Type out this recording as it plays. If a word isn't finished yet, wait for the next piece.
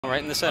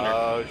Right in the center.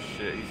 Oh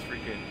shit, he's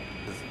freaking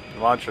his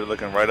launcher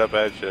looking right up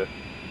at you.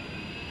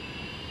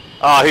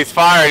 Oh, he's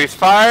fired, he's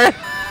fired!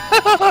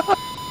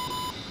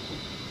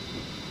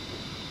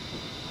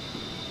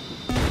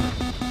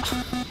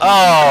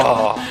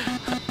 Oh!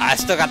 I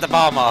still got the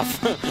bomb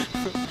off.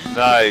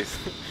 Nice.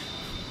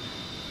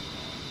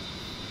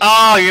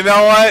 Oh, you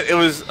know what? It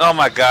was, oh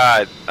my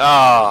god.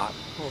 Oh.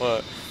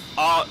 What?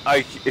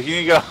 Oh,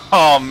 you go,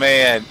 oh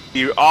man.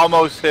 You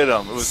almost hit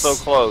him. It was so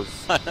close.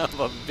 Son of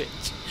a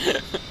bitch.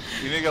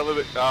 You need to go a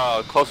little bit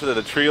closer to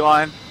the tree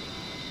line.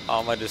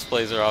 All my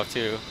displays are off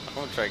too. I'm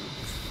gonna try.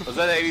 Was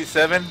that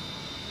 87?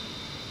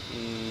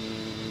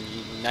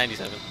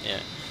 97, yeah.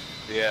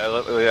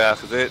 Yeah,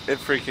 because it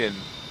freaking...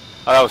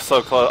 Oh, that was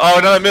so close. Oh,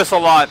 another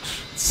missile launch!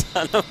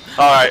 Son of...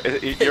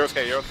 Alright, you're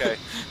okay, you're okay.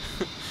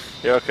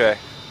 You're okay.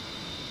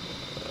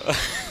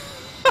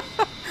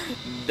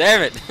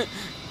 Damn it!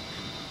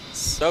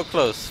 So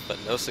close, but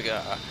no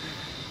cigar.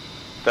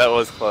 That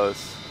was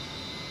close.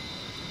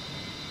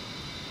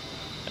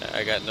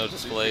 I got no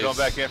displays. You going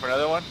back in for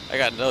another one? I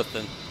got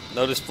nothing.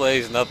 No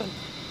displays, nothing.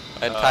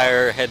 My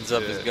entire heads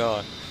up is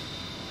gone.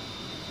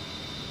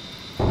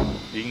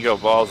 You can go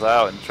balls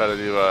out and try to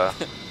do a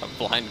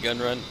blind gun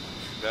run.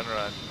 Gun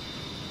run.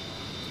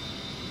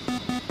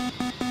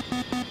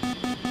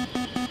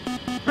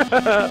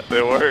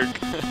 They work.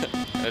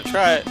 Gotta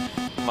try it.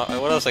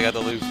 What else I got to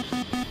lose?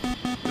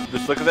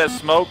 Just look at that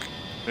smoke.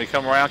 When you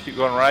come around, keep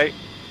going right.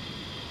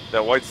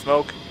 That white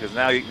smoke, because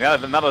now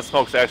the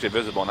smoke's actually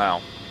visible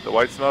now. The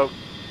white smoke,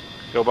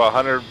 go about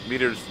 100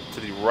 meters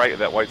to the right of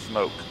that white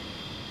smoke.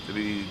 To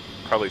be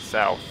probably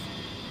south.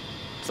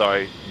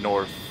 Sorry,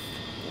 north,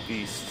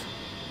 east.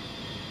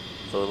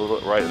 So a little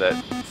bit right of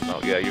that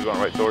smoke. Yeah, you're going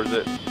right towards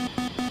it.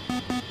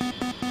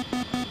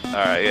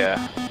 Alright,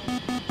 yeah.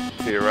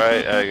 To your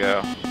right, there you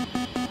go.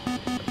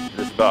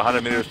 Just about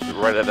 100 meters to the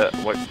right of that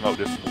white smoke.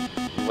 Just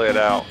lay it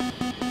out.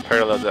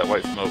 Parallel to that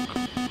white smoke.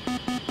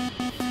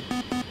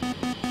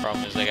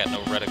 Problem is I got no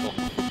reticle.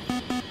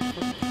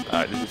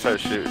 Alright, just start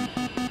shooting.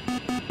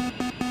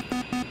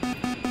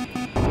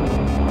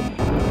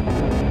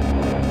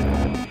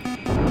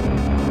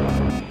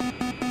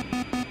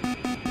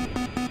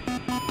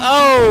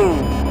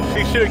 Oh!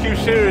 Keep shooting, keep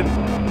shooting.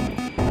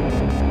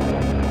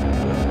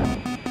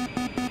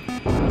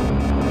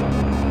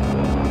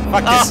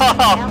 Fuck this.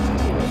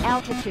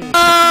 Altitude.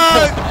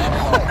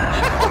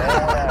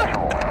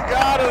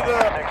 Got him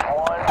though.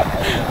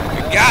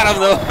 Got him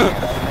though.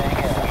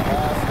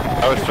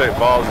 I was straight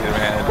ballsy,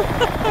 man.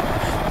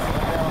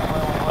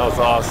 That was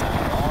awesome.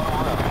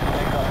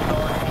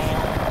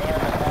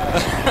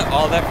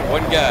 All that for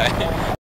one guy.